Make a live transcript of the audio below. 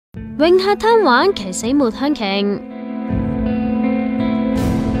泳客貪玩，騎死抹香鯨。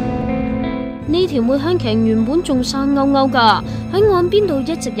呢條抹香鯨原本仲生勾勾㗎，喺岸邊度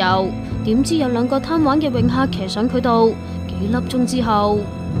一直游，點知有兩個貪玩嘅泳客騎上佢度，幾粒鐘之後，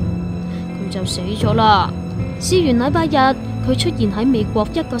佢就死咗啦。事緣禮拜日，佢出現喺美國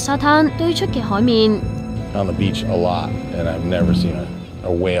一個沙灘對出嘅海面。On the beach a lot, and I've never seen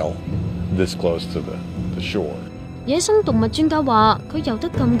a whale this close to the shore. 野生動物專家話：佢游得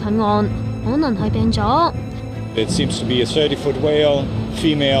咁近岸，可能係病咗。It seems to be a 30-foot whale,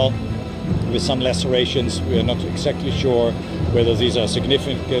 female, with some lacerations. We are not exactly sure whether these are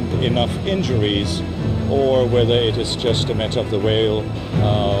significant enough injuries or whether it is just a matter of the whale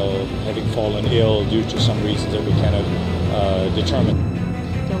having fallen ill due to some reasons that we cannot determine.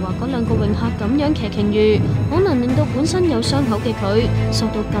 又話嗰兩個泳客咁樣騎鯨魚，可能令到本身有傷口嘅佢受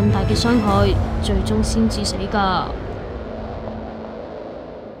到更大嘅傷害，最終先至死㗎。